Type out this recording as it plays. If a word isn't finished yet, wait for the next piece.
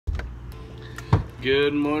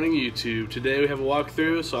Good morning, YouTube. Today we have a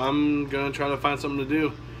walkthrough, so I'm gonna try to find something to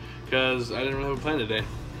do because I didn't really have a plan today.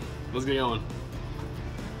 Let's get going.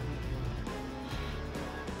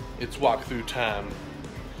 It's walkthrough time.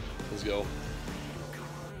 Let's go.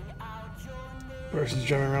 Person's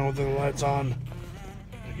driving around with the lights on.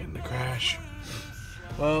 They're getting the crash.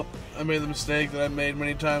 Well, I made the mistake that I made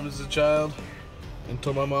many times as a child and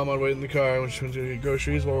told my mom I'd wait in the car when she went to get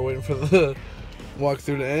groceries while we're waiting for the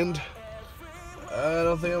walkthrough to end. I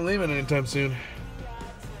don't think I'm leaving anytime soon.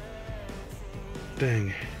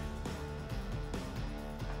 Dang.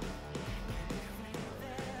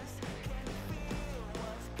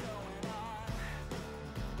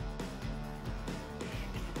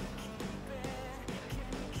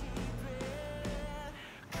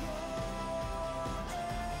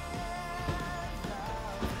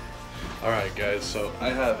 Alright guys, so I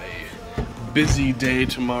have a busy day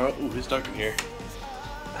tomorrow. Ooh, it's dark in here.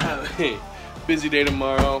 I have a busy day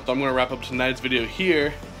tomorrow, so I'm gonna wrap up tonight's video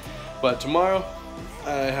here. But tomorrow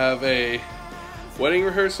I have a wedding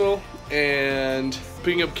rehearsal and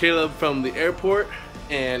picking up Caleb from the airport,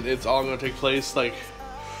 and it's all gonna take place like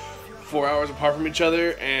 4 hours apart from each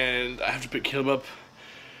other, and I have to pick Caleb up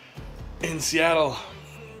in Seattle,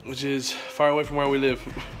 which is far away from where we live.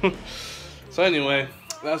 So anyway,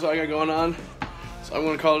 that's what I got going on. So I'm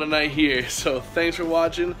gonna call it a night here. So thanks for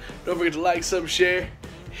watching. Don't forget to like, sub, share,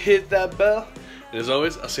 hit that bell. And as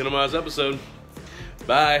always, I'll see you in tomorrow's episode.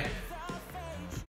 Bye.